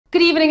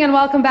Good evening and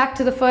welcome back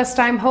to the First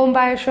Time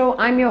Homebuyer Show.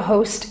 I'm your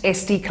host,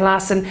 ST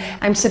Klassen.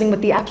 I'm sitting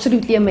with the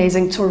absolutely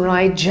amazing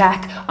Torai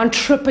Jack,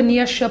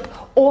 entrepreneurship,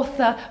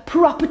 author,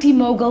 property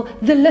mogul.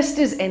 The list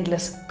is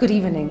endless. Good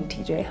evening,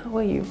 TJ. How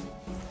are you?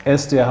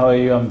 ST, how are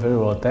you? I'm very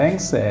well,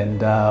 thanks. And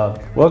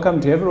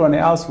welcome to everyone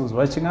else who's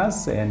watching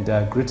us, and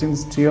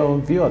greetings to your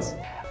viewers.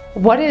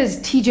 What is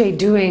TJ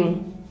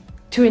doing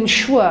to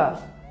ensure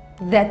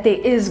that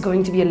there is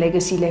going to be a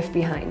legacy left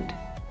behind?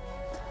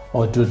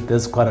 Oh, dude,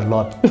 there's quite a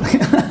lot.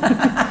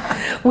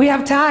 We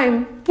have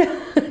time.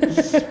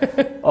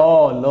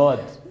 Oh, Lord.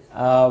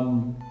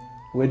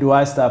 Where do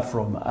I start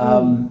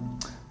from?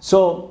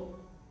 So,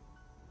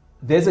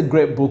 there's a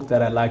great book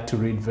that I like to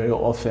read very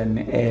often.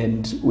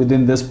 And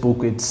within this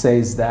book, it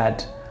says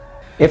that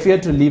if you're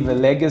to leave a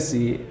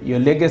legacy, your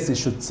legacy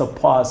should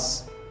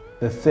surpass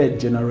the third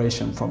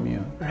generation from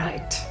you.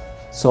 Right.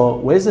 So,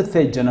 where's the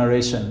third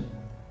generation?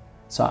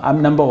 So, I'm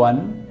number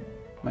one.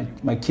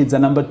 My kids are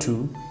number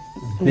two.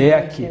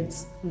 Their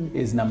kids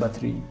is number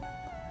three.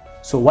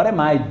 So what am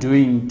I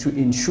doing to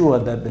ensure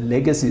that the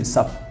legacy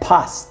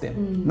surpass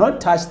them?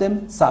 Not touch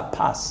them,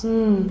 surpass.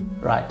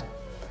 Right.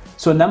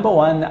 So number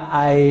one,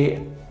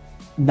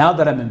 now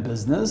that I'm in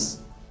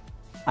business,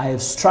 I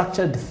have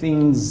structured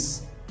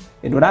things.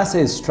 And when I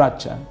say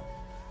structure,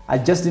 I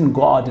just didn't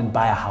go out and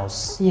buy a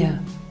house. Yeah.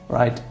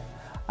 Right.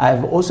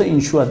 I've also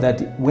ensured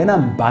that when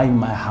I'm buying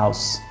my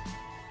house,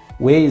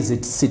 where is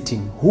it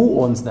sitting?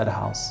 Who owns that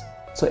house?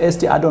 So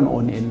ST, I don't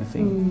own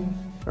anything,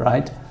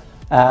 right?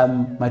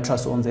 My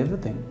trust owns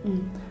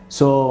everything.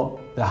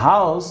 So the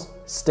house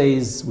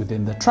stays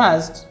within the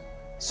trust.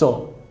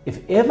 So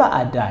if ever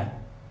I die,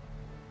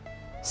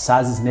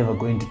 SARS is never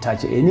going to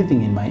touch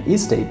anything in my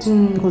estate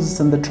because it's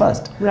in the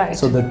trust. Right.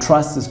 So the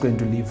trust is going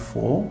to live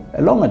for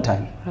a longer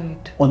time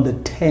on the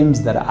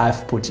terms that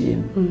I've put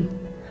in.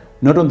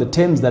 Not on the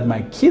terms that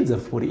my kids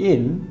have put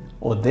in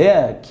or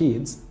their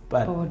kids,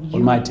 but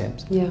on my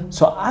terms. Yeah.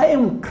 So I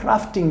am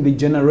crafting the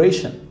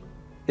generation.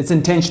 It's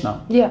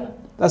intentional. Yeah.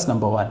 That's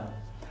number one.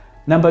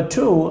 Number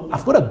two,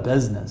 I've got a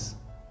business.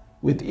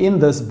 Within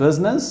this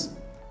business,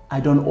 I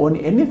don't own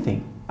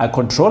anything. I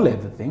control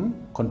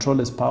everything. Control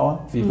is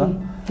power, viva.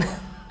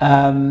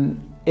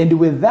 And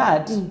with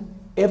that,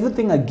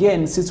 everything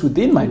again sits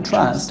within my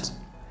trust.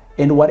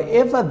 And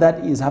whatever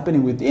that is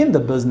happening within the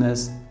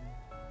business,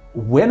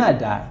 when I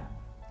die,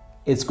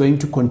 it's going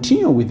to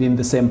continue within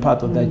the same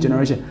path of that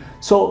generation.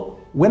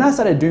 So when I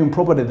started doing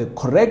property the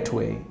correct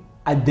way,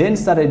 I then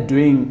started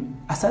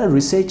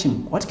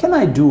researching, what can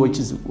I do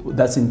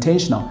that's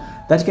intentional,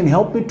 that can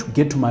help me to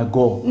get to my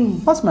goal.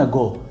 What's my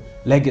goal?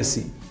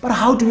 Legacy. But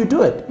how do you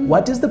do it?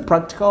 What is the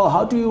practical?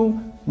 How do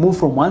you move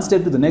from one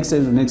step to the next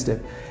step to the next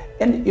step?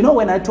 And you know,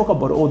 when I talk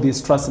about all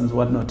these trusts and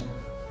whatnot,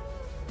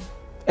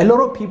 a lot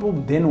of people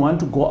then want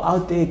to go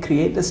out there,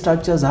 create the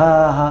structures,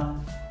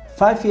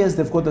 5 years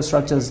they've got the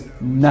structures,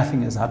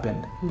 nothing has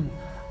happened.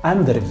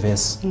 I'm the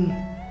reverse.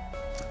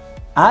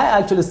 I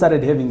actually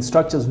started having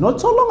structures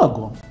not so long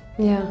ago.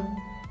 Yeah.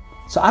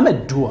 So I'm a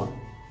doer.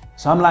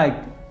 So I'm like,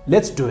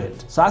 let's do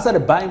it. So I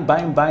started buying.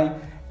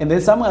 And then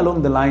somewhere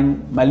along the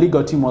line, my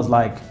legal team was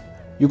like,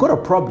 you got a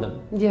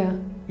problem. Yeah.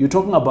 You're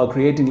talking about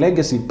creating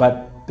legacy,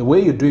 but the way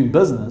you're doing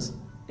business,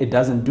 it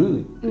doesn't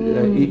do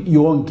it.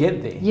 You won't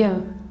get there. Yeah.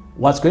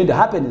 What's going to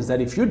happen is that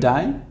if you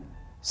die,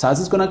 SARS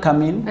is going to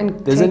come in, and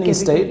there's an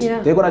estate,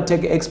 they're going to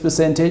take X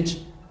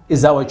percentage.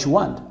 Is that what you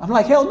want? I'm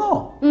like, hell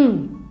no.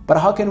 But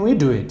how can we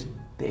do it?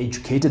 They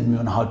educated me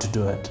on how to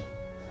do it.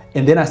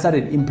 And then I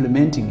started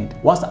implementing it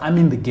whilst I'm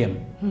in the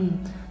game.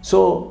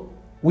 So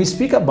we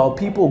speak about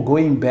people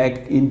going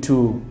back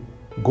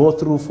go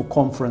through for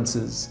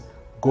conferences,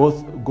 go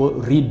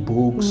read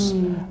books,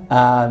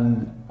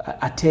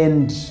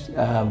 attend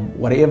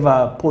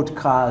whatever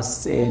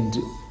podcasts and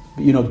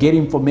get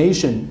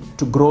information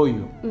to grow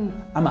you.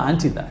 I'm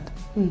anti that,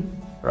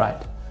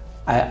 right?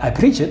 I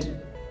preach it,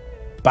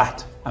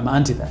 but I'm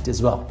anti that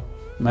as well.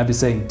 You might be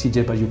saying,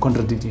 TJ, but you're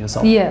contradicting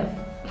yourself. Yeah.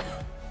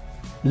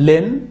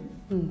 Learn,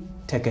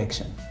 take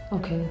action.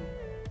 Okay.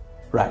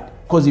 Right.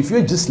 Because if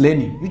you're just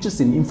learning, you're just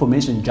an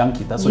information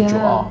junkie. That's what you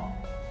are.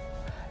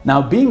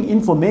 Now, being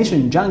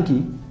information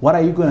junkie, what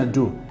are you going to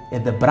do?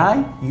 At the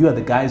braai, you are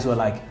the guys who are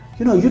like,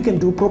 you can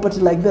do property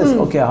like this.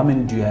 Okay, how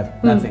many do you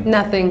have? Nothing.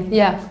 Nothing,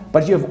 yeah.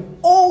 But you have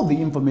all the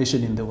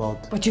information in the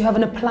world. But you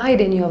haven't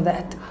applied any of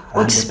that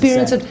or 100%.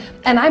 experienced it.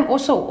 And I'm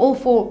also all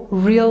for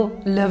real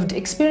lived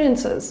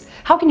experiences.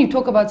 How can you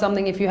talk about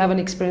something if you haven't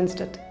experienced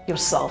it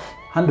yourself?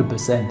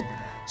 100%.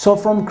 So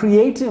from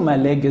creating my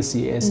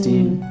legacy,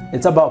 ST,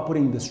 it's about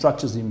putting the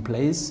structures in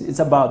place. It's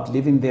about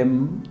living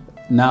them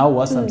now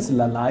whilst I'm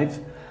still alive.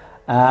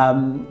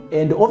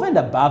 And over and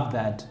above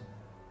that,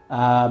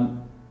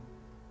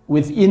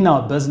 within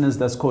our business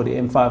that's called the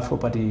M5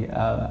 Property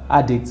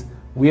Addicts,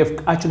 we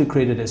have actually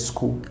created a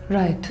school,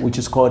 right, which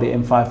is called the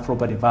M5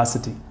 Property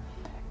Varsity.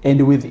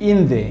 And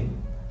within there,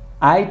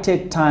 I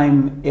take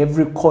time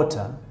every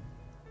quarter,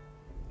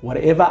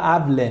 whatever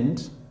I've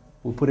learned,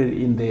 we put it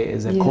in there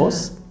as a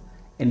course.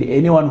 And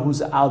anyone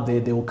who's out there,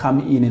 they will come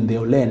in and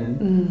they'll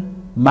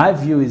learn. My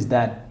view is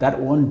that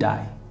won't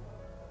die.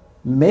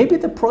 maybe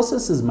the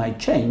processes might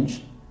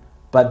change,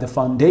 but the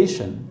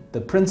foundation,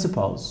 the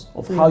principles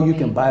of how you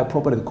can buy a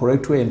property the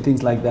correct way and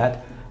things like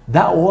that,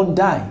 that won't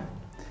die.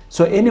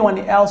 So anyone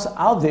else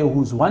out there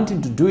who's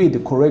wanting to do it the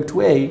correct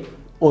way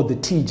or the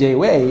TJ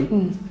way,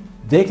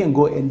 they can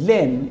go and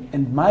learn.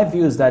 And my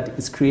view is that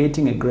it's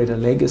creating a greater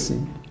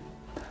legacy.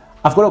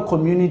 I've got a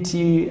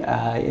community,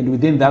 and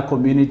within that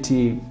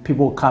community,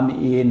 people come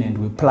in and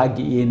we plug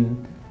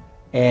in.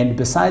 And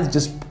besides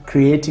just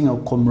creating a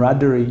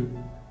camaraderie,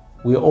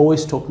 we're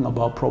always talking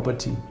about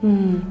property.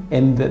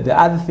 And the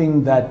other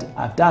thing that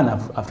I've done,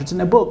 I've written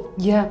a book.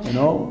 Yeah. You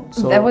know,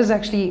 so that was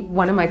actually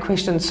one of my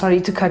questions.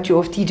 Sorry to cut you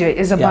off, TJ.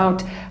 Is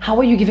about how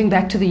are you giving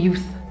back to the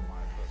youth?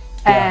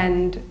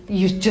 And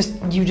you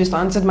just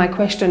answered my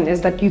question.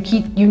 Is that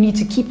you need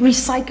to keep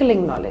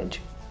recycling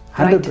knowledge.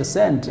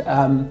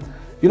 100%.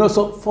 You know,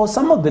 so for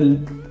some of the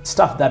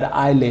stuff that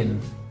I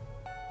learn,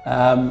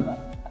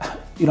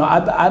 you know,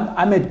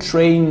 I'm a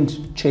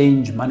trained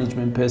change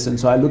management person,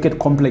 so I look at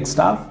complex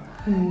stuff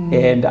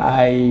and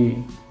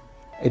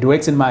it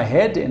works in my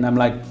head, and I'm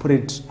like, put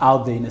it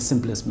out there in the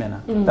simplest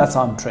manner. That's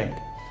how I'm trained.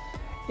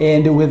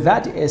 And with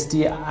that,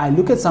 ST, I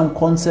look at some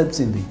concepts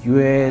in the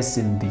US,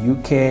 in the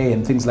UK,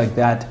 and things like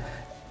that.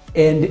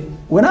 And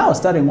when I was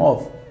starting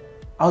off,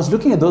 I was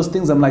looking at those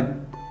things. I'm like,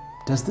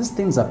 does these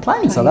things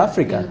apply in South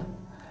Africa? Yeah.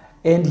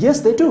 And yes,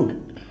 they do.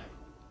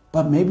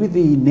 But maybe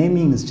the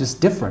naming is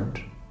just different.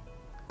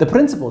 The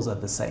principles are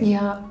the same.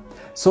 Yeah.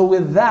 So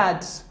with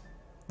that,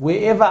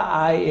 wherever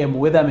I am,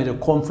 whether I'm at a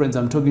conference,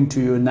 I'm talking to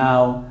you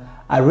now,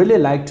 I really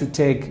like to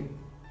take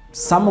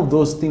some of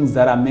those things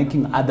that are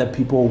making other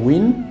people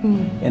win,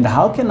 and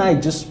how can I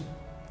just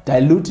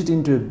dilute it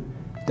into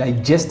a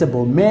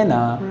digestible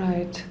manner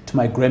to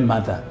my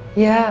grandmother.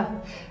 Yeah.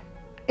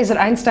 Is it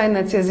Einstein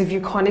that says if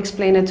you can't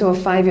explain it to a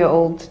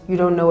 5-year-old, you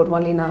don't know it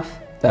well enough?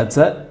 That's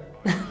it.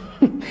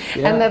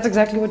 And that's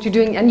exactly what you're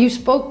doing. And you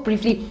spoke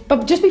briefly,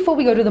 but just before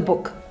we go to the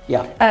book,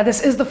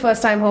 this is the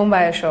First Time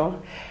Homebuyer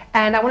Show,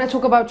 and I want to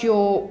talk about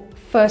your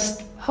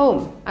first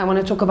home. I want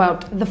to talk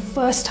about the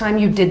first time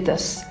you did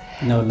this.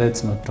 No,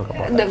 let's not talk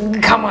about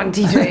that. Come on,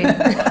 TJ.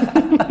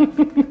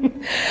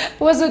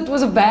 Was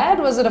it bad?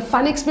 Was it a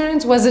fun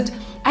experience? Was it?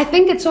 I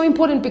think it's so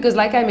important because,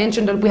 like I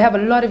mentioned, we have a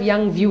lot of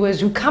young viewers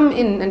who come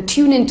in and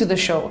tune into the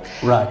show.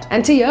 Right.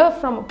 And to hear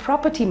from a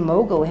property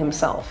mogul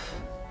himself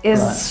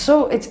is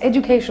so, it's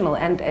educational,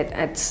 and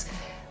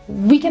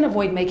we can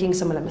avoid making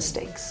similar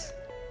mistakes.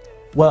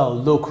 Well,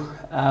 look,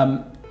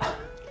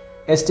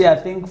 ST, I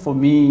think for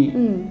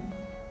me,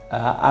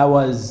 I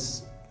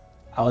was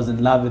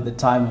in love at the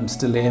time. I'm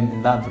still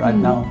in love right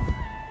now.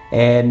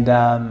 And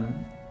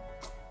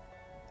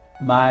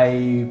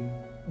my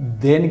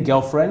then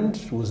girlfriend,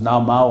 who's now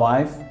my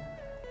wife,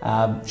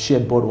 she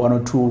had bought 1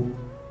 or 2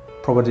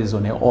 properties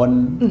on her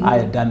own. I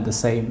had done the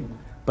same,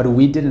 but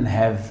we didn't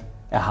have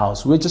a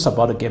house. We were just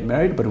about to get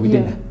married, but we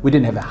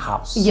didn't have a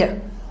house. Yeah.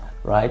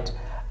 Right.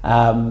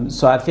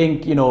 So I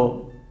think, you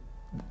know,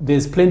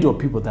 there's plenty of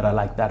people that are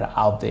like that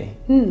out there.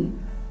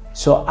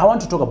 So I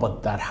want to talk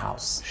about that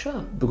house.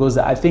 Sure. Because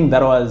I think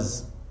that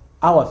was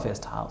our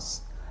first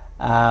house,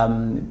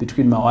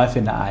 between my wife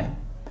and I.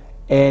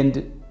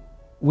 And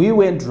we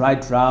went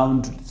right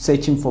round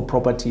searching for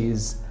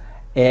properties,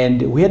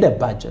 and we had a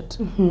budget.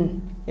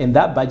 And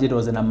that budget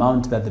was an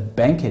amount that the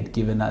bank had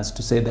given us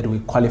to say that we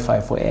qualify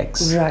for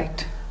X.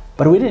 Right.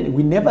 But we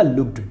never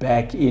looked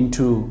back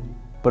into,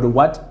 but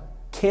what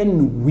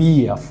can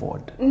we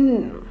afford?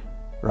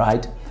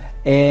 Right?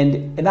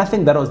 And I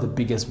think that was the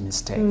biggest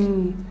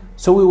mistake.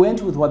 So we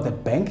went with what the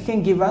bank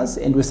can give us,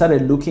 and we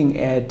started looking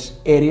at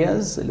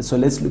areas. So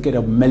let's look at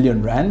R1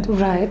 million.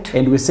 Right.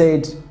 And we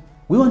said,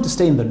 we want to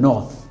stay in the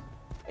north.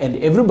 And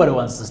everybody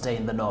wants to stay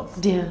in the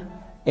north. Yeah.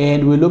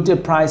 And we looked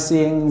at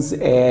pricings,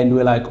 and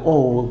we're like,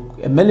 oh,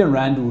 R1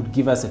 million would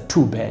give us a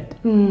 2-bed.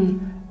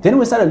 Then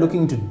we started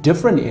looking into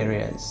different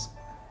areas.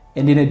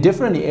 And in a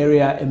different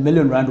area, R1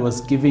 million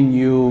was giving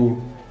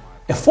you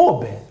a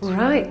 4-bed.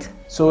 Right.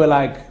 So we're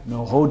like,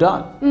 no, hold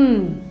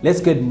on.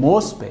 Let's get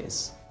more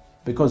space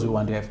because we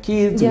want to have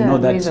kids. Yeah, we know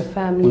that raise a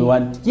family. we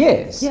want,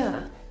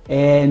 Yeah.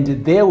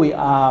 And there we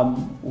are.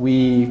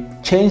 We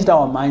changed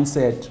our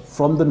mindset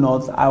from the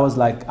north. I was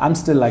like, I'm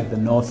still like the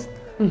north,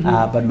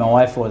 but my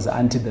wife was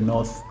anti the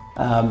north.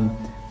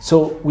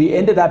 So we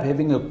ended up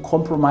having a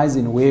compromise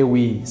in where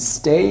we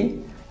stay,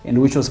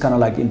 and which was kind of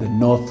like in the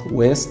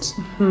northwest.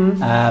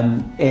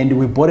 And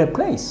we bought a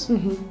place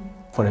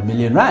for R1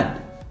 million.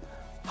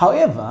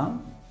 However,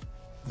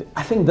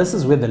 I think this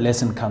is where the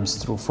lesson comes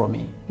through for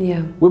me.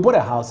 Yeah. We bought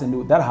a house,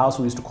 and that house,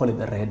 we used to call it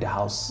the red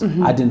house.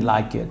 I didn't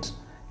like it.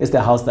 It's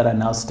the house that I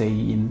now stay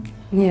in.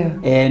 Yeah.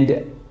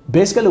 And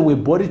basically we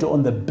bought it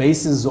on the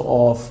basis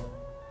of,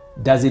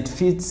 does it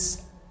fit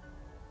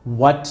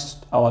what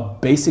our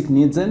basic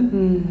needs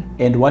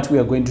and what we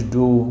are going to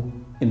do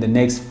in the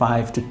next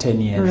 5 to 10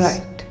 years.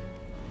 Right.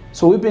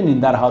 So we've been in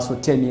that house for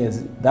 10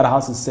 years. That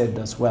house has served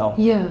us well.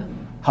 Yeah.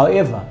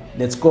 However,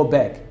 let's go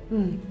back.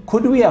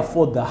 Could we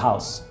afford the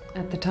house?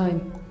 At the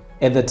time.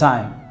 At the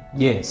time,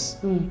 yes.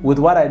 With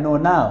what I know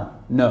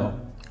now, no.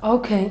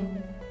 Okay.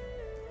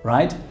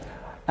 Right?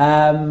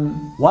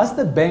 Was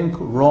the bank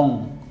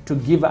wrong to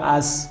give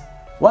us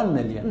 1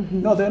 million?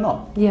 No, they're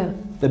not. Yeah.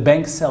 The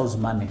bank sells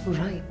money.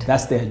 Right.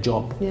 That's their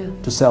job, Yeah.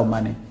 to sell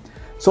money.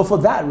 So for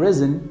that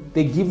reason,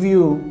 they give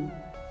you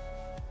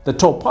the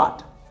top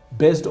part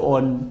based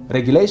on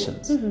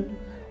regulations.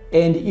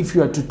 And if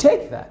you are to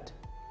take that,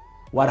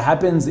 what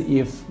happens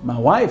if my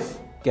wife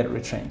get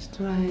retrenched?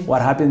 Right.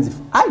 What happens if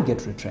I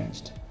get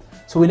retrenched?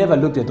 So we never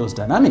looked at those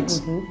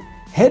dynamics.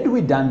 Had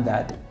we done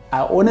that,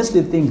 I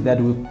honestly think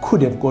that we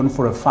could have gone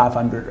for a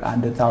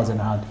 500,000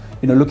 rand,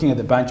 looking at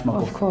the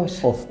benchmark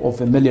of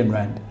R1 million.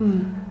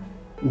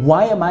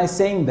 Why am I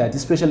saying that,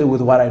 especially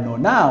with what I know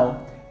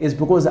now, is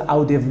because I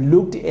would have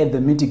looked at the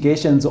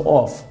mitigations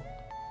of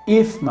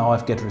if my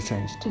wife get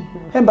retrenched.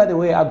 And by the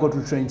way, I got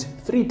retrenched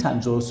 3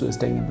 times also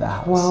staying in the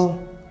house. Wow.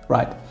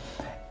 Right.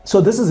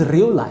 So this is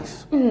real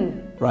life.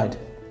 Right.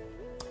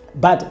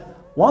 But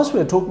once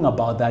we're talking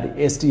about that,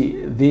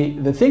 ST,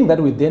 the thing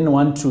that we then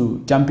want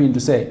to jump in to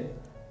say,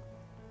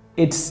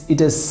 it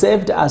has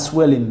served us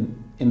well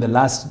in the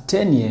last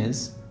 10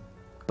 years,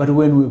 but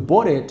when we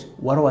bought it,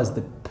 what was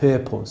the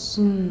purpose?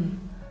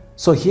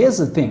 So here's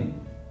the thing.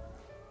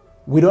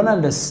 We don't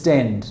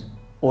understand,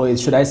 or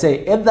should I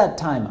say, at that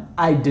time,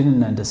 I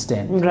didn't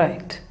understand.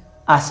 Right.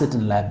 Asset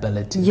and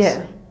liabilities.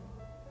 Yeah.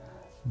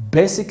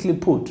 Basically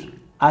put,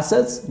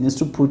 assets needs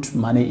to put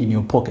money in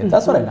your pocket.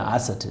 That's what an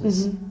asset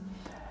is.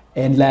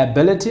 And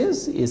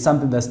liabilities is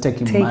something that's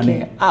taking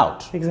money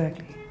out.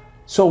 Exactly.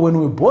 So when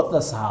we bought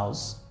this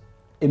house,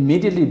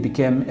 immediately it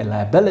became a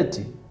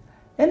liability.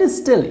 And it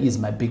still is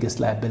my biggest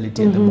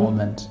liability at the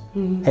moment.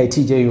 Hey,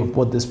 TJ, you've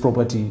bought this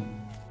property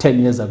 10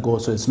 years ago,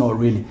 so it's not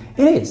really.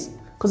 It is,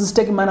 because it's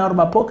taking money out of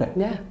my pocket.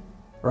 Yeah.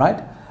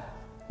 Right?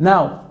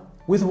 Now,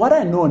 with what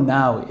I know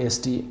now,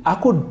 ST, I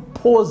could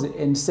pause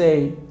and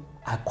say,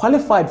 I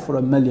qualified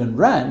for R1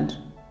 million.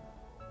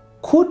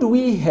 Could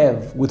we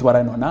have, with what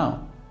I know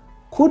now,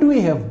 could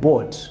we have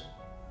bought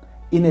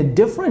in a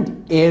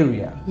different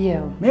area?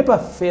 Yeah. Maybe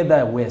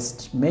further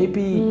west,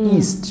 maybe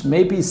east,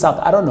 maybe south,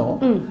 I don't know.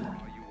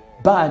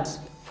 But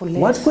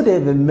what could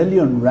have R1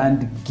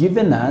 million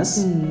given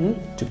us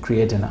to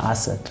create an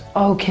asset?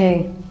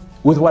 Okay.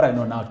 With what I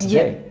know now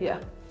today. Yeah.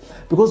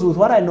 Because with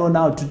what I know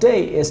now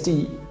today,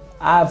 ST,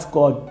 I've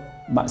got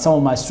some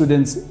of my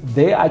students,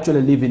 they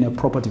actually live in a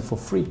property for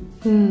free.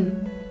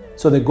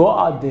 So they go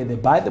out there, they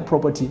buy the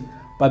property,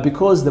 but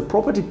because the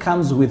property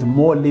comes with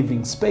more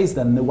living space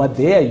than what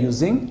they are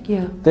using,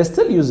 they're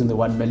still using the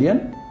 1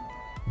 million,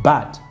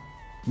 but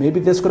maybe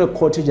they've got a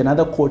cottage,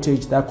 another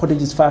cottage, that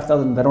cottage is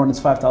 5,000, that one is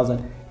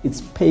 5,000.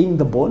 It's paying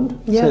the bond,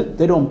 so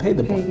they don't pay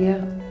the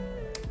bond.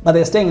 But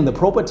they're staying in the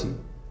property.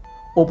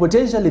 Or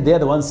potentially they're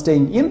the ones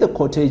staying in the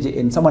cottage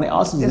and someone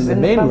else is in the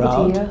main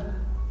route.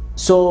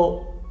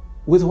 So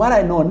with what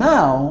I know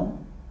now,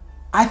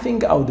 I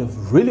think I would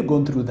have really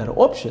gone through that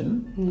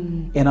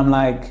option. And I'm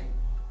like,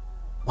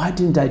 why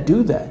didn't I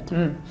do that?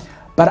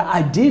 But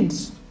I did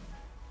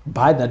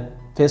buy that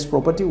first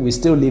property. We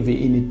still live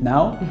in it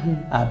now.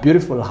 A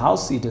beautiful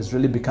house. It has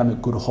really become a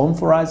good home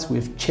for us.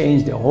 We've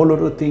changed a whole lot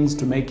of things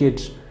to make it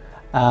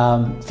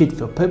fit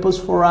for purpose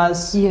for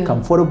us,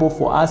 comfortable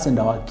for us and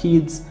our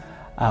kids.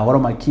 One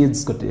of my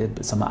kids got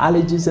some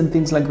allergies and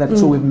things like that.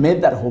 So we've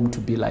made that home to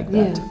be like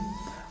that.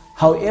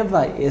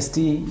 However,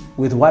 ST,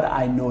 with what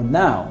I know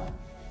now,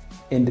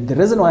 and the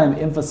reason why I'm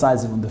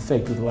emphasizing on the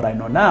fact with what I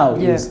know now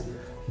is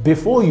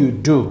before you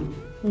do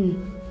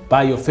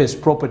buy your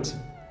first property,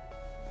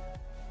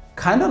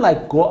 kind of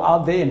like go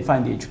out there and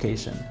find the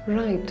education.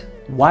 Right.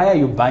 Why are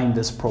you buying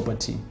this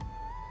property?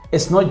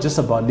 It's not just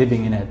about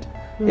living in it.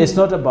 It's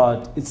not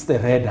about, it's the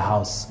red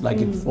house like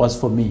it was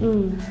for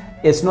me.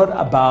 It's not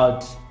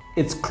about,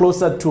 it's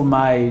closer to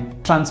my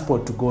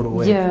transport to go to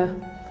work.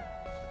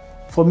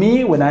 For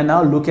me, when I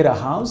now look at a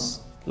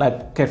house, like,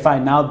 okay,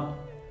 fine, now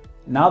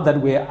that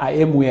I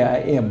am where I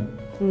am,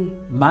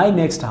 my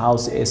next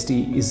house,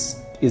 ST,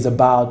 is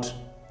about,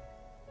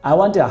 I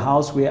want a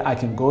house where I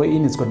can go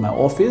in, it's got my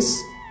office,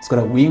 it's got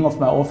a wing of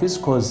my office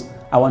because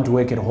I want to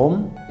work at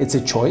home. It's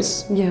a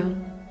choice.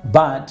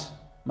 But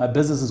my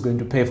business is going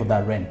to pay for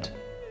that rent.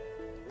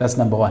 That's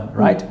number one,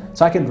 right?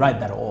 So I can write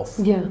that off.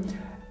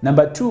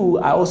 Number two,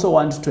 I also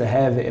want to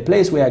have a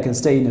place where I can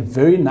stay in a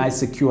very nice,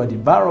 secured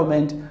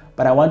environment,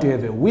 but I want to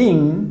have a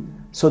wing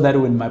so that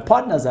when my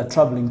partners are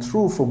traveling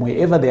through from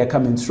wherever they are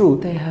coming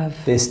through,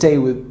 they stay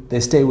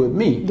with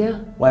me.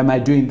 Why am I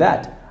doing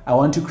that? I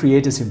want to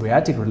create a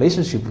symbiotic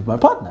relationship with my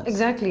partners.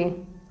 Exactly.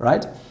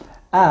 Right?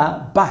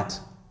 But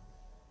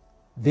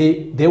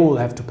they will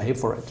have to pay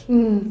for it,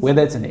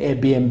 whether it's an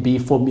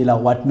Airbnb formula,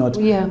 whatnot.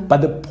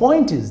 But the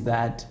point is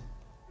that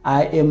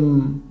I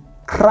am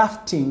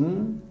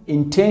crafting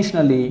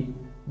intentionally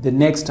the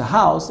next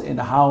house and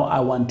how I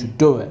want to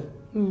do it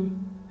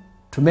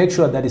to make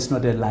sure that it's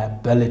not a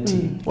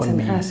liability on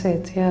me. It's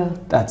an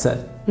asset, That's it.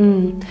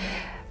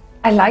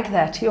 I like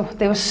that.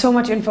 There was so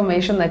much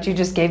information that you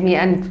just gave me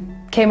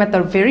and came at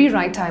the very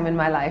right time in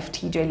my life,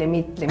 TJ. Let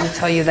me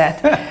tell you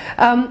that.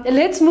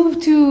 Let's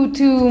move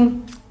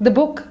to the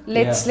book.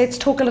 Let's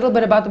talk a little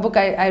bit about the book.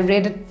 I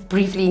read it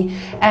briefly,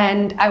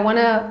 and I want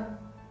to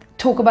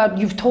talk about,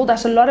 you've told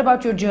us a lot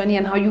about your journey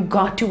and how you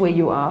got to where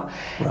you are.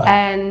 Right.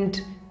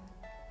 And,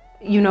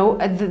 you know,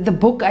 the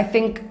book, I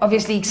think,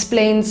 obviously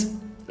explains,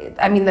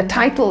 I mean, the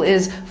title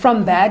is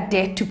From Bad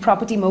Debt to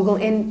Property Mogul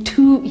in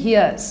 2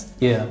 years.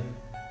 Yeah.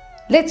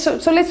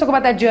 So let's talk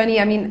about that journey.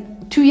 I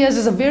mean, 2 years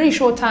is a very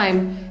short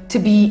time to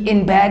be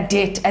in bad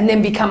debt and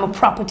then become a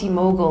property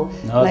mogul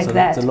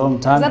that. It's a long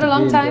time. Is that a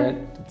long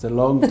time? It's a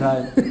long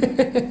time.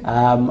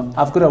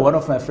 I've got one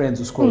of my friends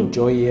who's called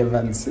Joey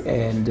Evans,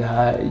 and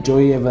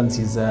Joey Evans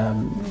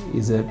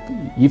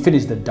he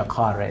finished the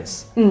Dakar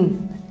race,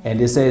 and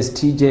he says,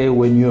 TJ,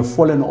 when you're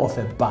fallen off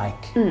a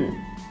bike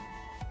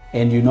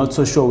and you're not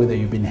so sure whether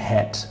you've been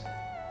hit,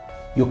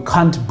 you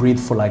can't breathe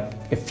for like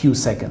a few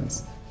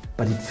seconds,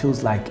 but it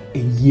feels like a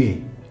year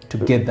to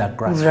get that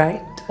grasp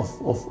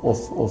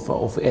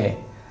of air.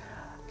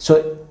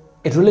 So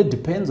it really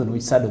depends on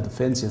which side of the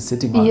fence you're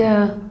sitting on.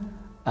 Yeah.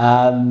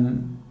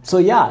 So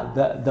yeah,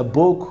 the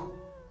book,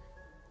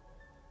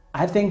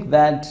 I think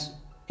that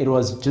it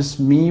was just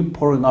me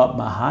pouring out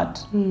my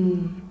heart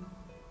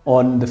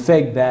on the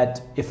fact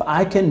that if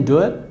I can do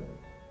it,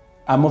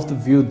 I'm of the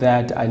view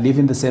that I live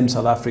in the same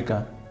South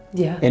Africa.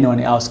 Yeah. Anyone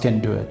else can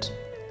do it.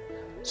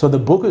 So the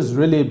book is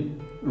really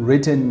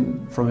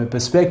written from a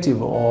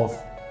perspective of,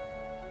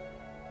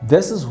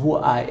 this is who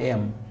I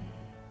am,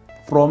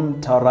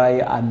 from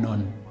Tarai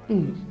unknown,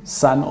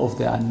 son of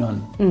the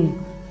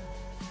unknown,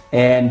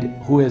 and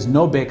who has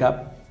no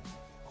backup,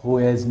 who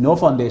has no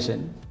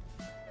foundation,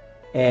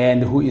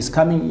 and who is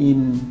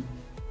coming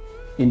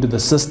into the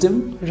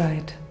system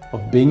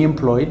of being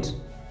employed,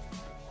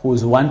 who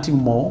is wanting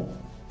more,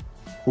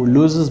 who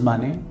loses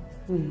money,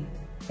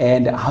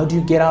 and how do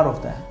you get out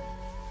of that?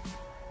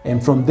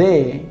 And from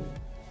there,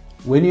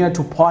 when you have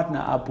to partner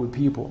up with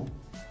people,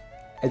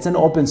 it's an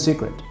open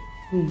secret.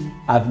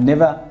 I've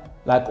never,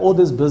 like all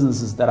these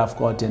businesses that I've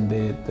got and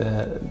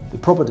the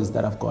properties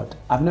that I've got,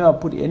 I've never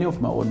put any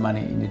of my own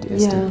money in it.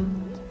 Yeah.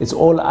 It's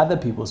all other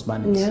people's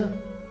money. Yeah.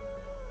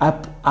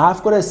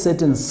 I've got a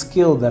certain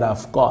skill that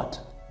I've got,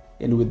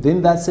 and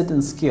within that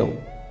certain skill,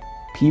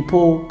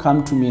 people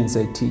come to me and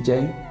say,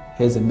 TJ,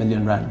 here's R1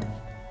 million,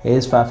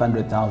 here's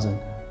 500,000.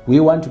 We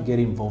want to get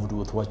involved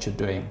with what you're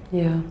doing.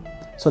 Yeah.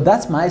 So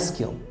that's my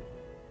skill.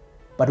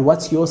 But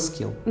what's your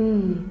skill,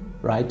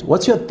 right?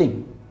 What's your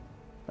thing,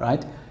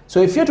 right?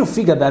 So if you're to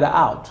figure that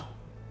out,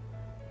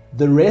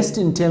 the rest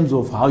in terms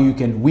of how you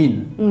can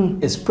win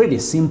is pretty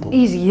simple.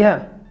 Easy,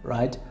 yeah.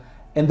 Right?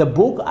 And the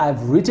book,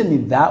 I've written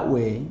it that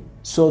way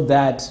so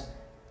that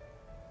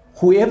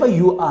whoever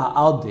you are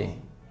out there,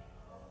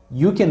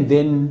 you can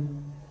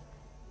then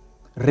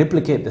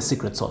replicate the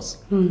secret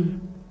sauce,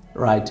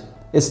 right?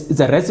 It's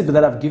a recipe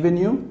that I've given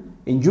you,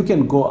 and you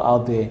can go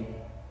out there,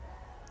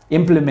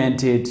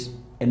 implement it,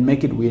 and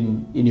make it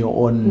win in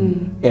your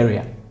own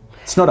area.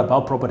 It's not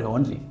about property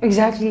only.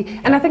 Exactly.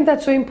 And I think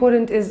that's so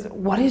important, is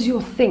what is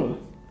your thing?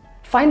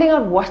 Finding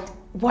out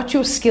what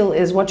your skill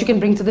is, what you can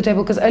bring to the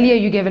table. Because earlier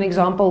you gave an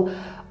example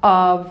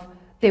of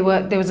there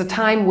was a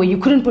time where you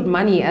couldn't put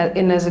money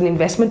in as an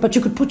investment, but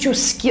you could put your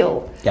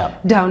skill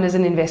down as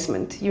an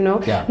investment, you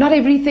know? Yeah. Not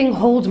everything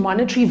holds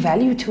monetary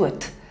value to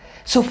it.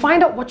 So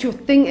find out what your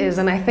thing is,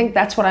 and I think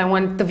that's what I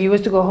want the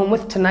viewers to go home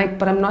with tonight,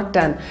 but I'm not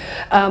done.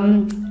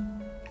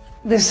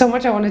 There's so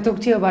much I want to talk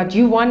to you about.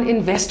 You won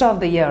Investor of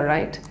the Year,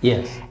 right?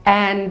 Yes.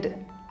 And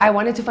I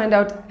wanted to find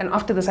out, and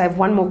after this I have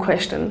one more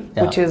question,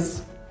 which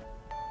is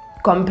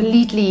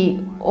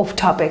completely off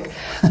topic.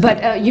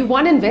 But you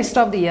won Investor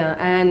of the Year,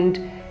 and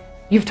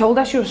you've told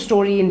us your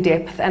story in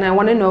depth, and I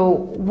want to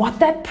know what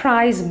that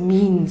prize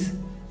means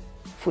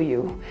for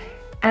you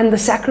and the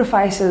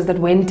sacrifices that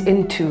went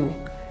into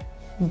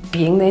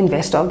being the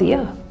Investor of the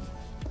Year.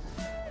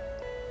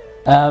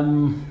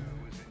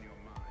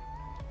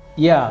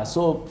 Yeah,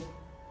 so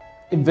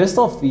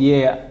Investor of the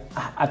Year,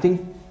 I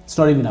think it's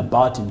not even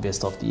about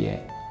Investor of the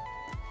Year.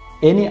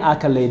 Any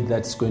accolade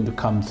that's going to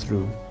come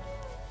through,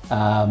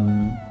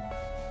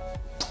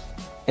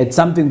 it's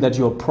something that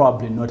you're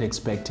probably not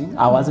expecting.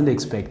 I wasn't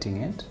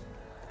expecting it.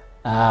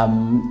 For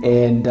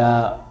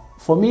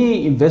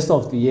me, Investor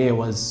of the Year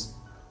was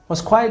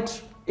quite,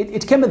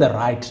 it came at the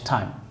right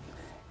time.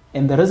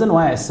 And the reason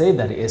why I say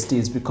that, ST,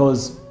 is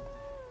because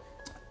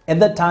at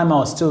that time I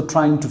was still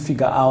trying to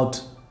figure out,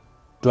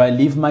 do I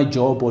leave my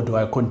job or do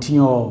I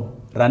continue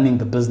running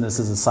the business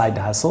as a side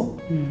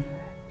hustle?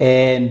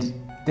 And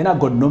then I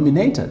got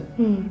nominated.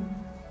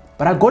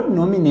 But I got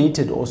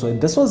nominated also, and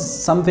this was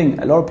something,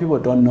 a lot of people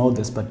don't know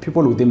this, but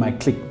people within my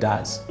clique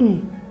does.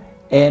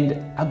 And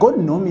I got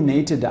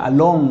nominated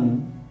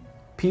along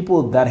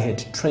people that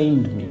had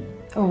trained me.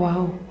 Oh,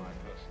 wow.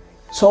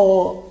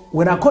 So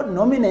when I got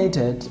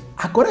nominated,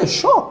 I got a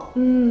shock.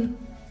 I'm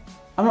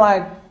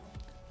like,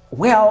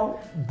 well,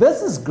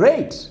 this is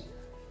great.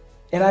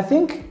 And I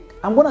think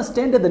I'm going to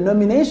stand at the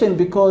nomination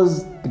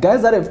because the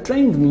guys that have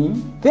trained me,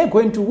 they're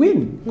going to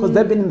win because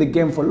they've been in the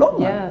game for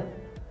long. Yeah.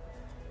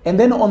 And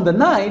then on the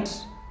night,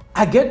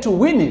 I get to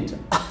win it.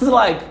 I was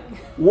like,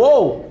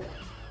 whoa.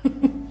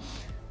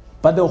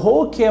 But the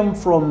whole came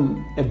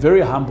from a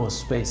very humble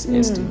space,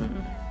 ST.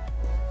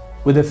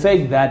 with the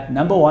fact that,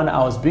 number one, I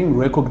was being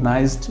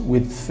recognized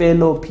with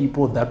fellow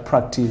people that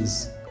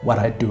practice what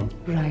I do.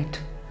 Right.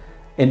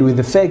 And with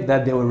the fact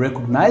that they were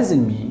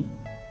recognizing me,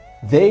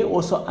 they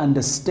also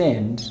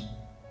understand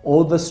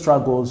all the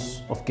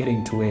struggles of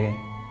getting to where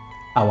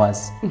I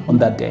was on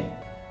that day.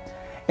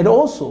 And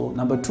also,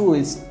 number two,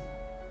 is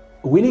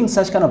winning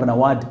such kind of an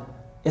award.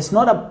 It's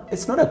not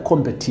a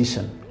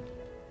competition,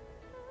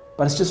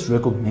 but it's just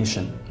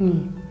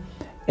recognition.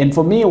 And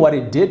for me, what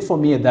it did for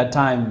me at that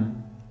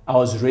time, I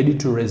was ready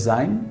to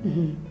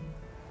resign.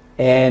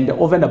 And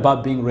over and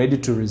above being ready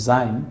to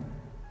resign,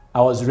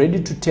 I was ready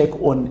to take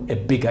on a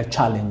bigger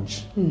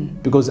challenge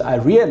because I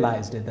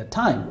realized at the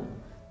time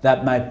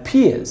that my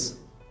peers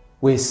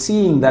were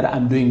seeing that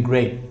I'm doing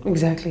great.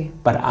 Exactly.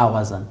 But I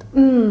wasn't.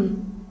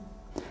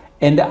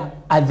 And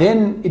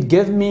then it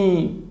gave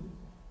me,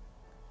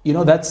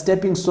 that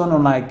stepping stone.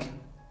 I'm like,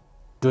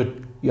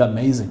 dude, you're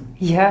amazing.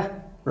 Yeah.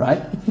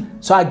 Right?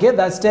 So I get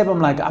that step. I'm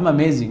like, I'm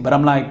amazing. But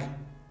I'm like,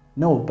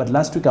 no, but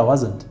last week I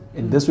wasn't.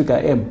 And this week I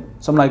am.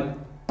 So I'm like,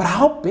 but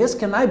how best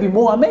can I be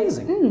more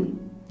amazing?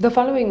 The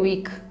following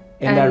week.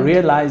 And I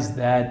realized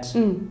that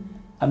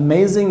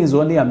amazing is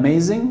only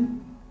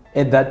amazing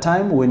at that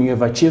time when you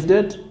have achieved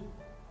it,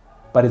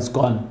 but it's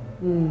gone.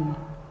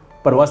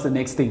 But what's the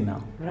next thing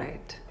now?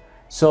 Right.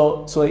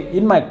 So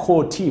in my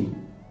core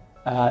team,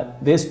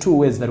 there's two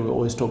ways that we're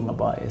always talking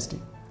about, SD.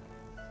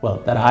 Well,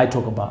 that I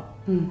talk about.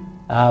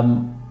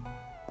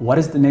 What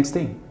is the next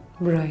thing?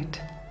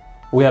 Right.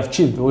 We have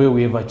achieved where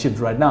we have achieved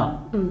right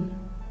now.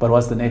 But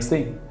what's the next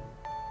thing?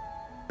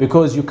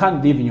 Because you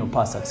can't live in your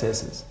past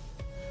successes.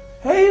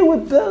 Hey, we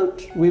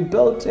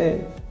built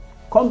a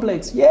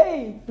complex,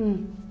 yay!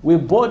 We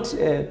bought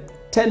a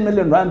 10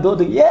 million rand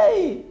building,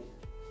 yay!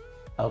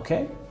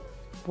 Okay.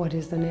 What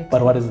is the next?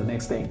 But what is the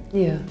next thing?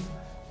 Yeah.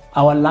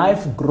 Our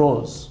life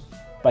grows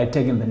by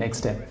taking the next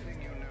step.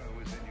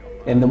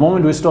 And the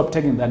moment we stop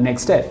taking that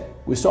next step,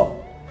 we stop.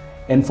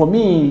 And for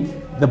me,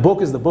 the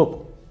book is the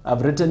book.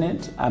 I've written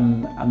it.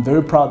 I'm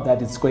very proud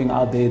that it's going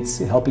out there. It's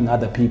helping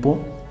other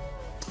people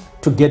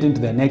to get into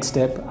the next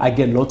step. I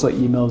get lots of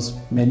emails,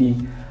 many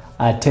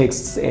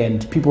texts,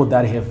 and people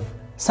that have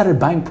started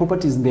buying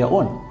properties in their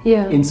own.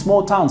 Yeah. In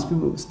small towns,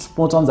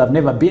 small towns I've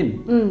never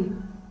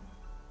been.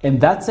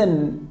 And that's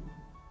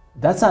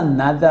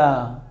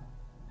another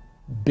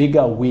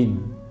bigger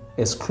win,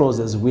 as close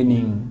as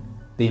winning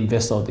the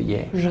Investor of the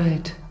Year.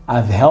 Right.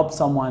 I've helped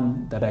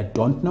someone that I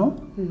don't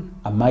know.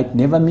 I might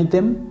never meet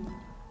them,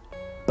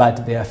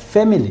 but their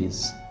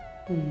families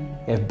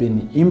have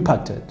been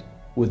impacted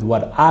with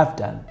what I've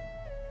done.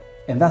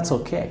 And that's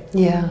okay.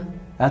 Yeah.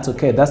 That's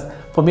okay.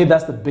 For me,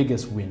 that's the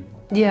biggest win.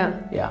 Yeah.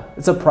 Yeah.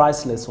 It's a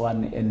priceless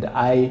one, and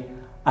I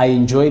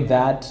enjoyed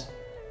that.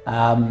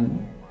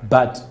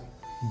 But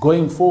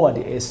going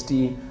forward,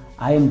 ST,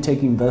 I am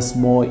taking this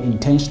more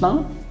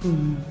intentional.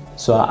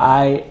 So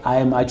I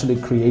am actually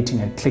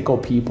creating a clique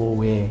of people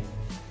where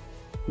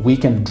we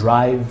can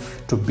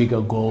drive to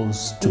bigger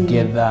goals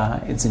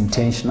together. It's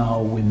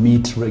intentional. We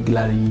meet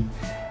regularly.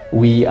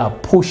 We are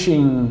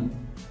pushing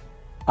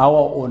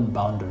our own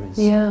boundaries.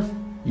 Yeah.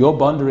 Your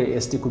boundary,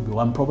 ST, could be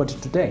one property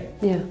today.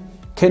 Yeah.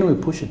 Can we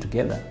push it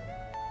together?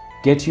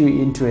 Get you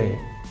into a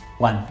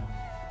 1.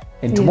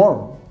 And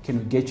tomorrow, can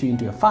we get you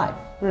into a 5?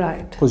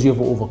 Right. Because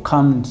you've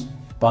overcome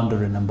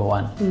boundary number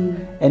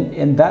 1.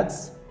 And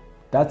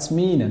that's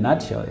me in a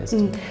nutshell,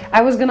 ST.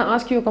 I was going to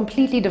ask you a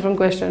completely different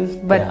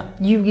question, but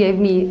you gave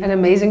me an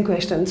amazing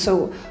question.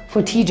 So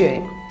for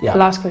TJ,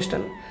 last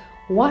question.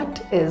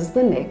 What is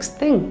the next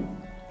thing?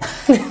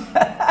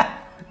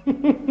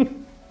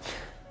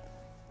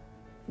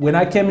 When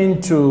I came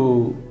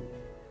into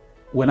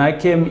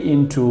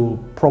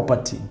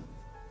property,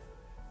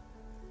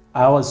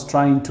 I was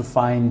trying to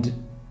find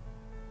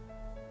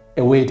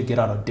a way to get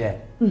out of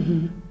debt.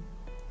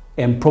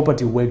 And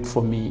property worked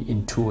for me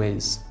in 2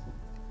 ways.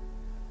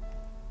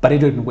 But it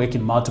didn't work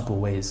in multiple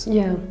ways.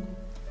 Yeah.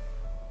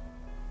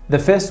 The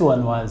first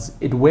one was,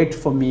 it worked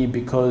for me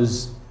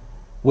because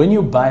when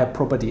you buy a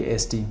property,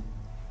 ST,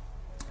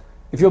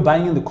 if you're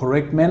buying in the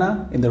correct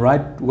manner, in the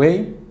right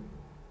way,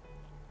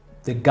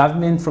 the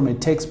government, from a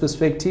tax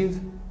perspective,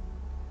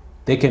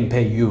 they can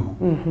pay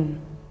you.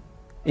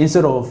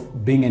 Instead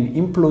of being an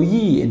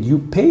employee and you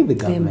pay the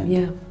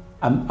government.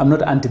 I'm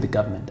not anti the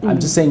government. I'm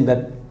just saying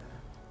that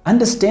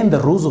understand the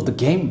rules of the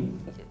game.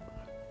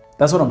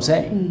 That's what I'm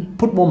saying.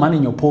 Put more money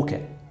in your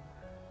pocket.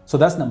 So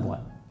that's number 1.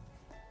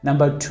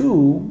 Number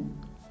 2,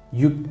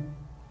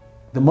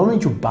 the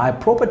moment you buy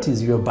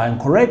properties, you're buying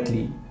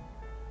correctly,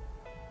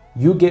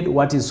 you get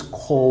what is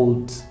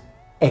called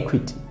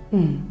equity.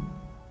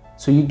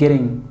 So you're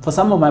getting, for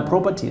some of my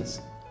properties,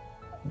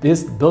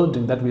 this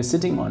building that we're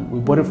sitting on, we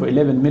bought it for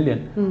 11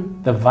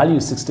 million. The value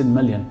is 16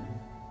 million.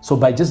 So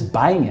by just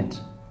buying it,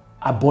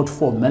 I bought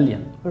 4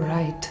 million.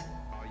 Right.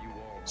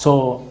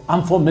 So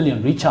I'm 4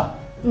 million richer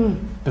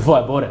before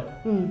I bought it.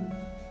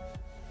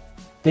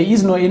 There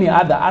is no any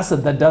other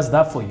asset that does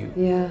that for you.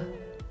 Yeah.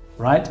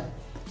 Right?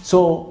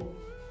 So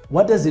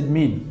what does it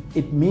mean?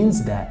 It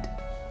means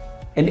that,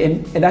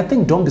 and I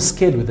think don't be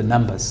scared with the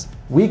numbers.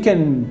 we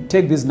can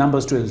take these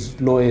numbers to as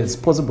low as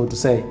possible to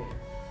say,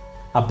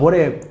 I bought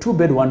a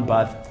 2-bed,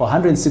 1-bath for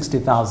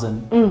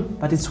 160,000,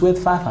 but it's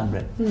worth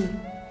 500.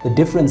 The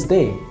difference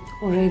there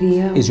Already,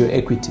 yeah. is your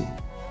equity.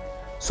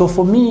 So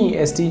for me,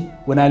 Esti,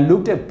 when I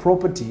looked at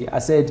property, I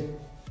said,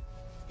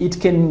 it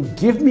can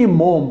give me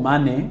more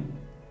money.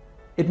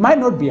 It might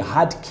not be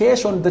hard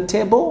cash on the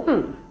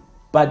table,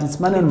 but it's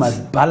money on my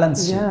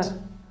balance sheet. Yeah.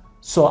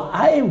 So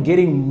I am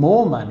getting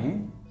more money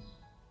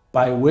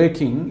by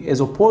working, as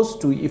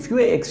opposed to if you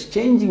are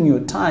exchanging your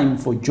time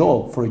for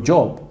a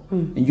job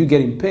and you're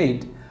getting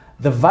paid,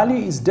 the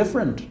value is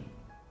different.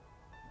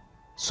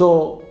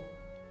 So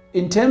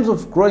in terms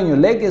of growing your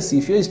legacy,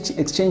 if you're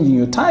exchanging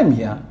your time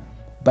here,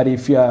 but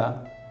if you're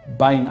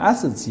buying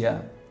assets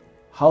here,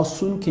 how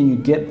soon can you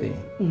get there?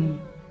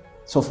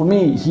 So for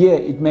me, here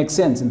it makes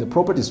sense in the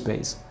property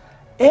space.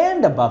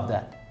 And above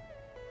that,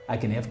 I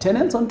can have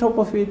tenants on top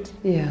of it,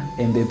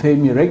 and they pay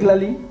me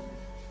regularly.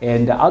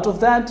 And out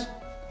of that,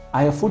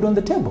 I have food on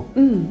the table.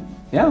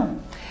 Yeah.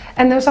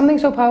 And there was something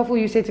so powerful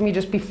you said to me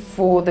just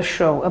before the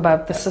show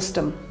about the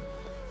system.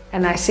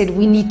 And I said,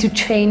 we need to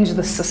change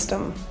the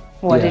system.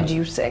 What did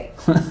you say?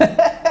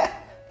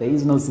 There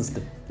is no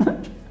system.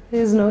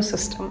 There's no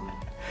system.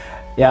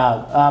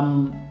 Yeah.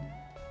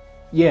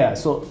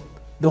 So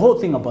the whole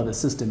thing about the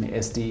system,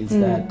 SD, is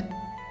that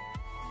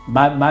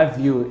my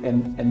view,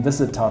 and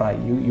this is a Taurai,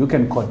 you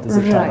can quote this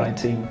is a Taurai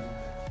thing.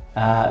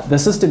 The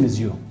system is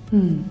you,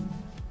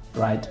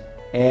 right?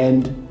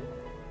 And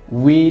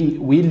we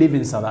live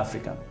in South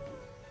Africa.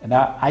 And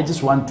I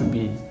just want to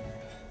be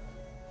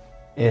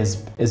as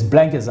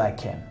blank as I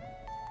can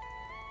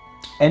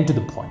and to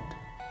the point.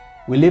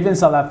 We live in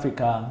South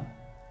Africa.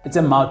 It's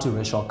a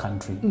multiracial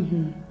country.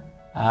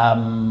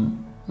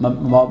 My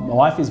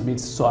wife is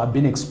mixed, so I've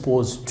been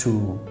exposed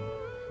to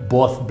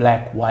both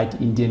black,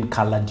 white, Indian,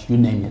 colored, you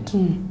name it.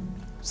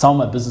 Some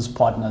of my business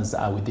partners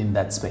are within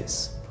that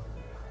space.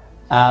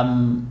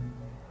 The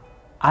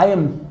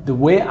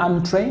way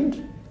I'm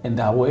trained and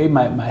the way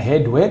my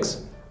head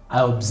works,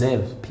 I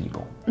observe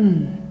people.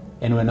 And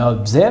when I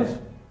observe,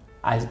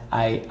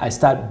 I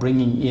start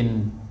bringing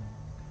in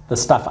the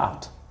stuff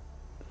out.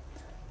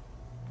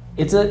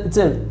 It's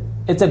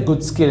a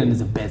good skill and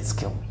it's a bad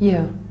skill.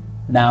 Yeah.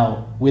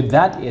 Now, with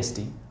that,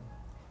 SD,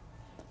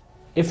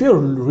 if you're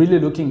really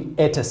looking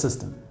at a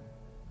system,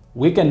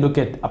 we can look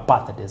at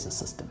apartheid as a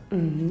system.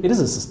 It is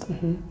a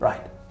system,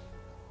 right?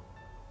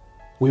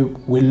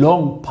 We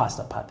long past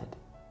apartheid,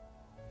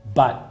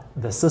 but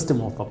the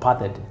system of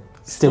apartheid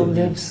still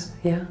lives.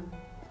 Yeah.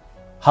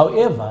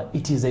 However,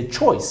 it is a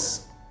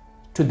choice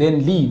to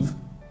then live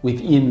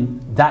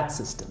within that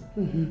system.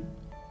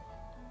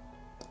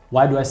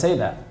 Why do I say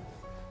that?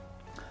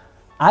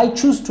 I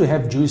choose to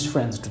have Jewish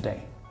friends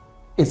today.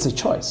 It's a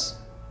choice.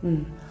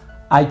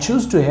 I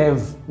choose to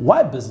have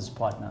white business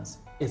partners.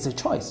 It's a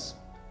choice.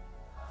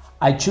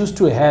 I choose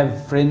to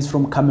have friends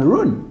from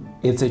Cameroon.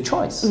 It's a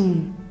choice.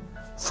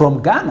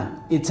 From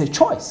Ghana, it's a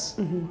choice.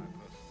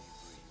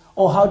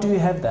 Or how do you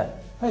have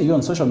that? Hey, you're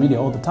on social media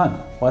all the time.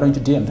 Why don't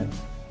you DM them?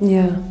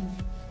 Yeah.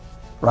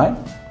 Right?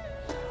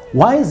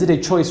 Why is it a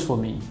choice for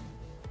me?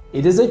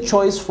 It is a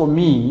choice for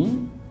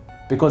me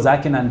because I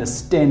can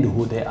understand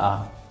who they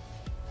are.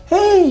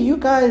 Hey, you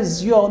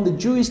guys, you're on the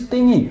Jewish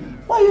thingy.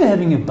 Why are you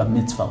having a bar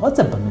mitzvah? What's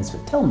a bar mitzvah?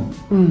 Tell me.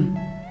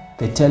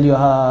 They tell you,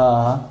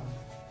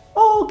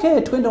 oh, okay,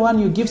 at 21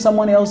 you give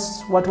someone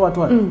else what.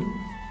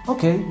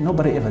 Okay,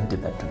 nobody ever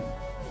did that to me.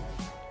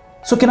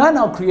 So can I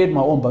now create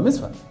my own bar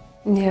mitzvah?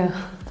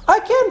 Yeah. I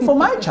can for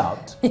my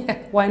child. Yeah,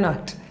 why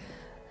not?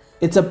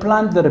 It's a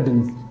plant that has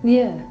been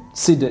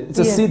seeded. It's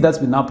a seed that's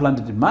been now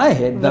planted in my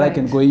head that I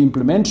can go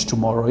implement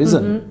tomorrow,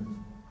 isn't it?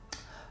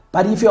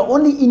 But if you're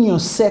only in your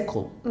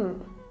circle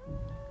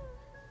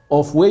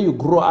of where you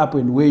grow up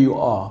and where you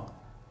are,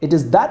 it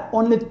is that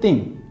only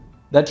thing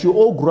that you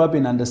all grew up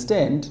and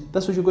understand,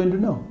 that's what you're going to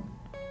know.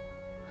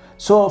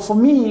 So for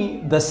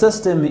me, the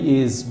system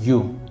is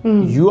you.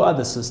 You are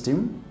the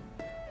system,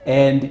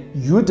 and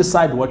you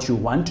decide what you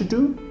want to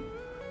do.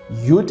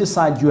 You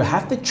decide, you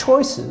have the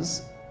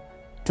choices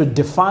to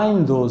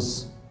define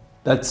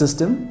that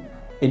system,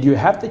 and you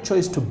have the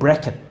choice to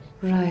break it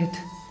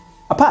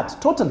apart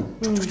totally,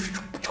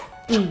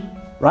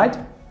 right,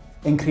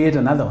 and create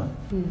another one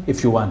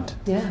if you want.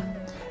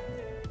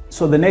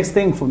 So the next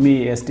thing for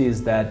me, SD,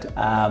 is that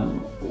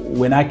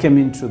when I came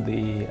into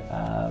the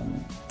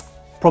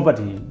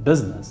property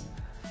business,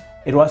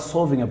 it was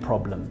solving a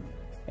problem,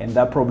 and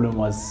that problem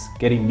was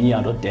getting me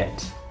out of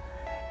debt.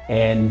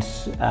 And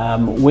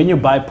when you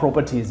buy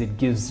properties, it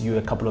gives you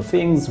a couple of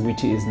things,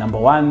 which is number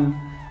one,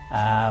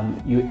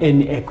 you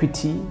earn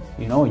equity,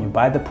 you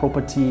buy the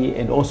property,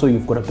 and also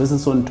you've got a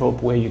business on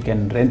top where you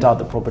can rent out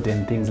the property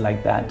and things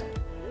like that.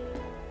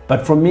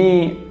 But for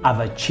me,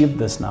 I've achieved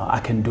this now. I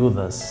can do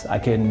this. I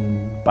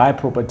can buy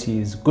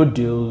properties, good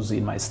deals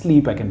in my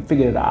sleep. I can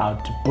figure it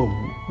out.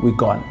 Boom, we're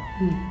gone.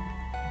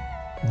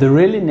 The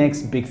really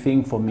next big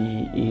thing for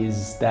me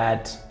is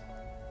that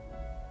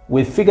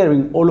with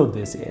figuring all of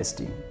this,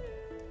 SD,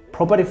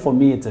 property for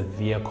me, it's a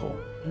vehicle.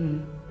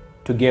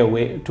 to get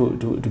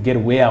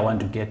where I want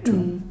to get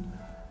to.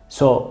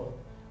 So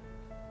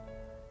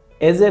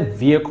as a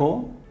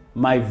vehicle,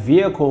 my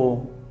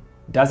vehicle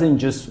doesn't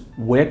just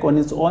work on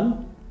its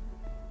own.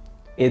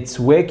 It's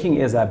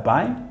working as I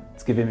buy,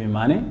 it's giving me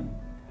money.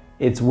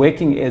 It's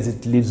working as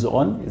it lives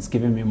on, it's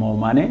giving me more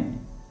money.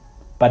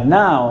 But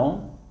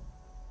now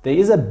there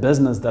is a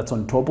business that's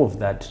on top of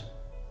that.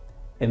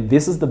 And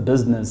this is the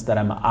business that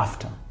I'm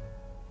after.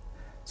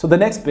 So the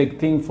next big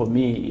thing for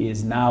me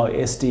is now,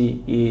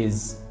 ST,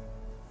 is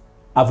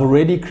I've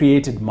already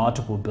created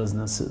multiple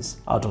businesses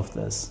out of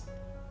this.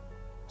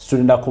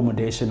 Student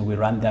accommodation, we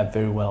run that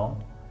very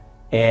well.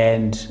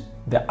 And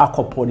the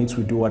aquaponics,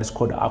 we do what is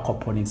called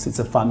aquaponics. It's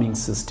a farming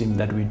system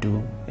that we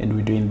do, and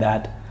we're doing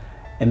that.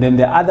 And then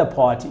the other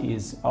part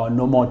is our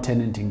normal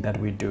tenanting that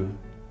we do.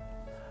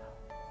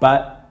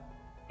 But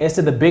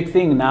ST, the big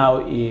thing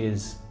now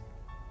is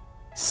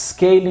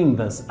scaling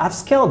this. I've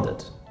scaled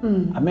it.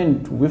 I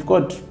mean, we've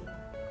got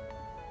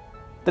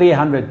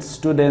 300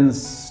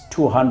 students,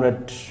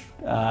 200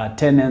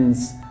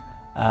 tenants,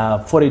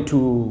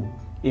 42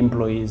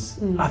 employees.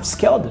 I've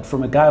scaled it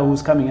from a guy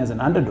who's coming as an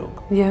underdog.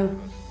 Yeah.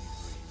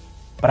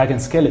 But I can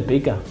scale it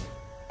bigger.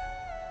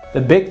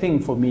 The big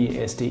thing for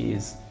me, ST,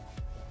 is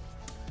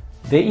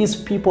there is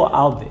people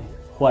out there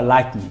who are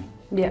like me.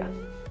 Yeah.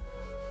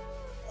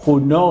 Who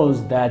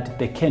knows that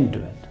they can do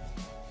it,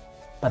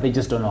 but they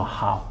just don't know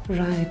how.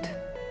 Right.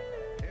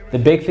 The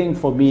big thing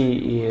for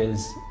me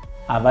is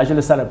I've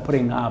actually started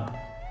putting up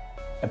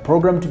a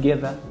program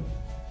together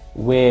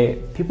where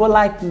people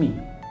like me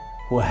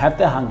who have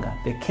the hunger,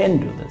 they can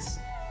do this.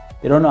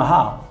 They don't know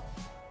how.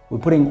 We're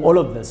putting all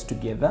of this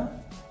together.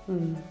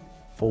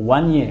 For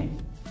 1 year,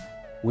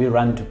 we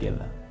run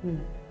together.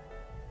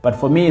 But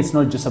for me, it's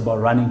not just about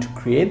running to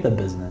create the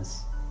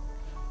business.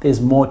 There's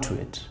more to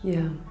it.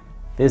 Yeah.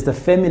 There's the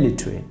family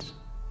to it.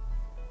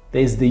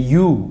 There's the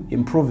you,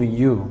 improving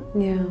you.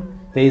 Yeah.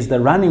 There's the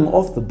running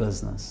of the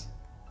business.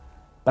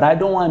 But I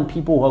don't want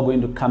people who are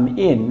going to come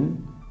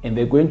in and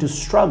they're going to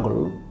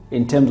struggle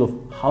in terms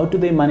of how do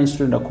they manage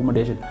student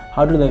accommodation?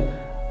 How do they,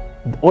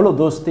 all of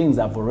those things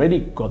I've already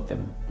got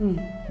them.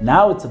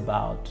 Now it's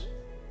about,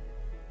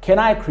 can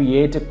I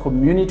create a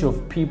community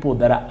of people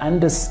that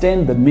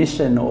understand the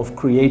mission of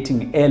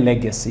creating a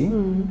legacy,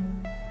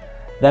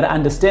 that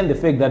understand the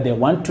fact that they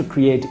want to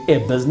create a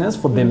business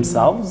for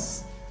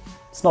themselves.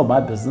 It's not my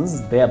business,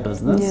 it's their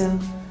business. Yeah.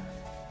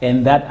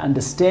 And that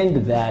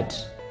understand that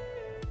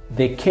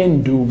they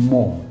can do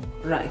more.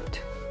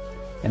 Right.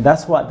 And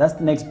that's the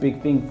next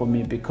big thing for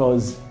me,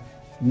 because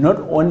not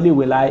only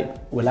will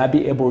I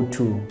be able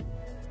to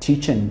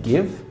teach and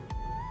give,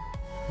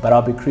 but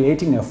I'll be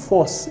creating a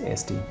force,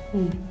 ST,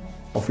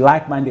 of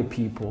like-minded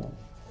people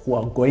who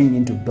are going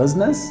into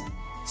business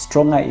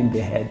stronger in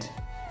their head,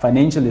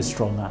 financially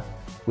stronger.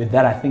 With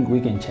that, I think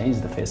we can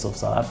change the face of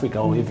South Africa,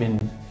 or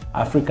even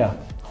Africa.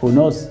 Who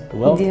knows? The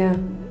world. Yeah.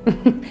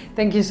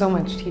 Thank you so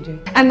much,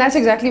 TJ. And that's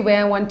exactly where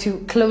I want to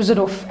close it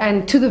off.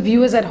 And to the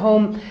viewers at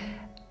home,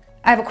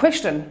 I have a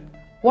question.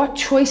 What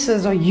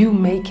choices are you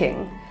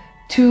making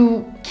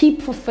to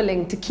keep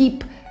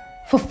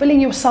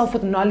fulfilling yourself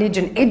with knowledge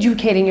and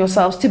educating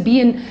yourselves, to be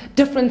in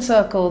different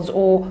circles,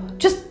 or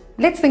just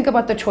let's think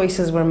about the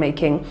choices we're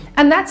making.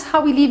 And that's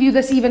how we leave you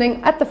this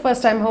evening at the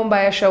First Time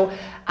Homebuyer Show.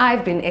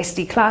 I've been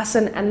ST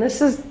Klassen, and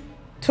this is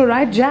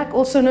Torai Jack,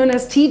 also known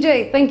as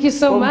TJ. Thank you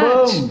so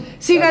much. Boom.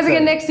 See you guys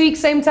again next week,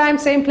 same time,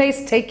 same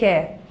place. Take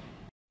care.